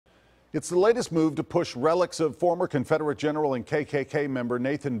It's the latest move to push relics of former Confederate general and KKK member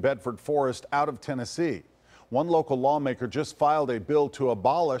Nathan Bedford Forrest out of Tennessee. One local lawmaker just filed a bill to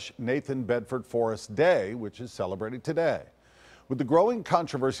abolish Nathan Bedford Forrest Day, which is celebrated today. With the growing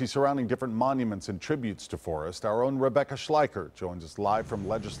controversy surrounding different monuments and tributes to Forrest, our own Rebecca Schleicher joins us live from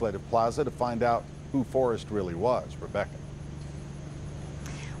Legislative Plaza to find out who Forrest really was. Rebecca.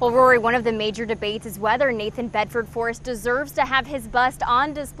 Well, Rory, one of the major debates is whether Nathan Bedford Forrest deserves to have his bust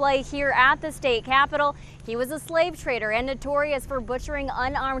on display here at the state capitol. He was a slave trader and notorious for butchering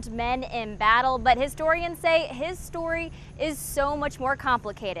unarmed men in battle, but historians say his story is so much more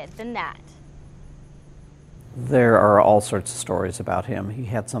complicated than that. There are all sorts of stories about him. He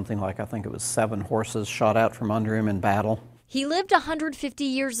had something like, I think it was 7 horses shot out from under him in battle. He lived 150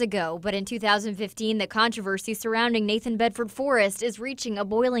 years ago, but in 2015, the controversy surrounding Nathan Bedford Forrest is reaching a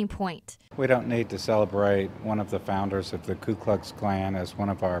boiling point. We don't need to celebrate one of the founders of the Ku Klux Klan as one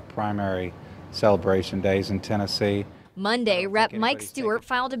of our primary celebration days in Tennessee. Monday, Rep. Mike Stewart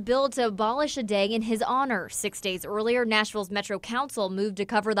filed a bill to abolish a day in his honor. 6 days earlier, Nashville's Metro Council moved to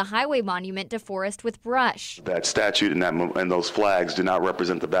cover the highway monument to Forrest with brush. That statute and those flags do not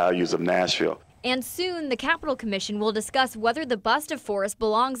represent the values of Nashville. And soon, the Capitol Commission will discuss whether the bust of Forrest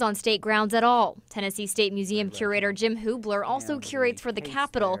belongs on state grounds at all. Tennessee State Museum curator Jim Hoobler also curates for the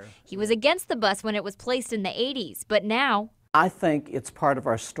Capitol. He was against the bust when it was placed in the 80s, but now... I think it's part of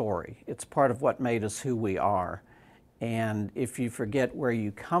our story. It's part of what made us who we are. And if you forget where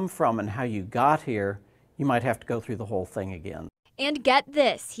you come from and how you got here, you might have to go through the whole thing again. And get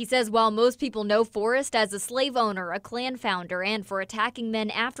this, he says while most people know Forrest as a slave owner, a Klan founder, and for attacking men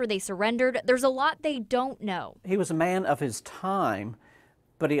after they surrendered, there's a lot they don't know. He was a man of his time,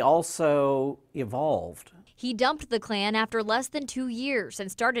 but he also evolved. He dumped the Klan after less than 2 years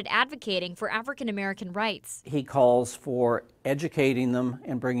and started advocating for African American rights. He calls for educating them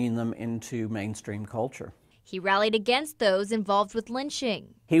and bringing them into mainstream culture. He rallied against those involved with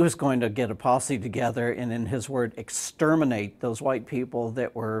lynching. He was going to get a posse together and, in his word, exterminate those white people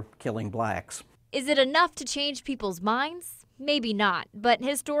that were killing blacks. Is it enough to change people's minds? Maybe not, but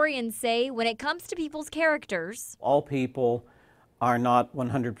historians say when it comes to people's characters... all people are not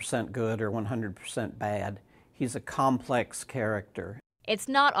 100% good or 100% bad. He's a complex character. It's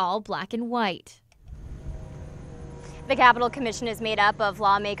not all black and white. The Capitol Commission is made up of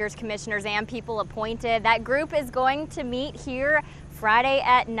lawmakers, commissioners, and people appointed. That group is going to meet here Friday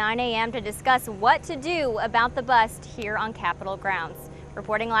at 9 a.m. to discuss what to do about the bust here on Capitol grounds.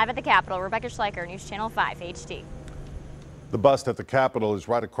 Reporting live at the Capitol, Rebecca Schleicher, News Channel 5 HD. The bust at the Capitol is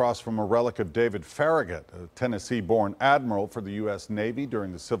right across from a relic of David Farragut, a Tennessee-born admiral for the U.S. Navy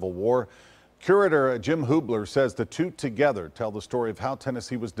during the Civil War. Curator Jim Hoobler says the two together tell the story of how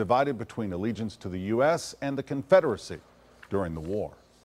Tennessee was divided between allegiance to the U.S. and the Confederacy during the war.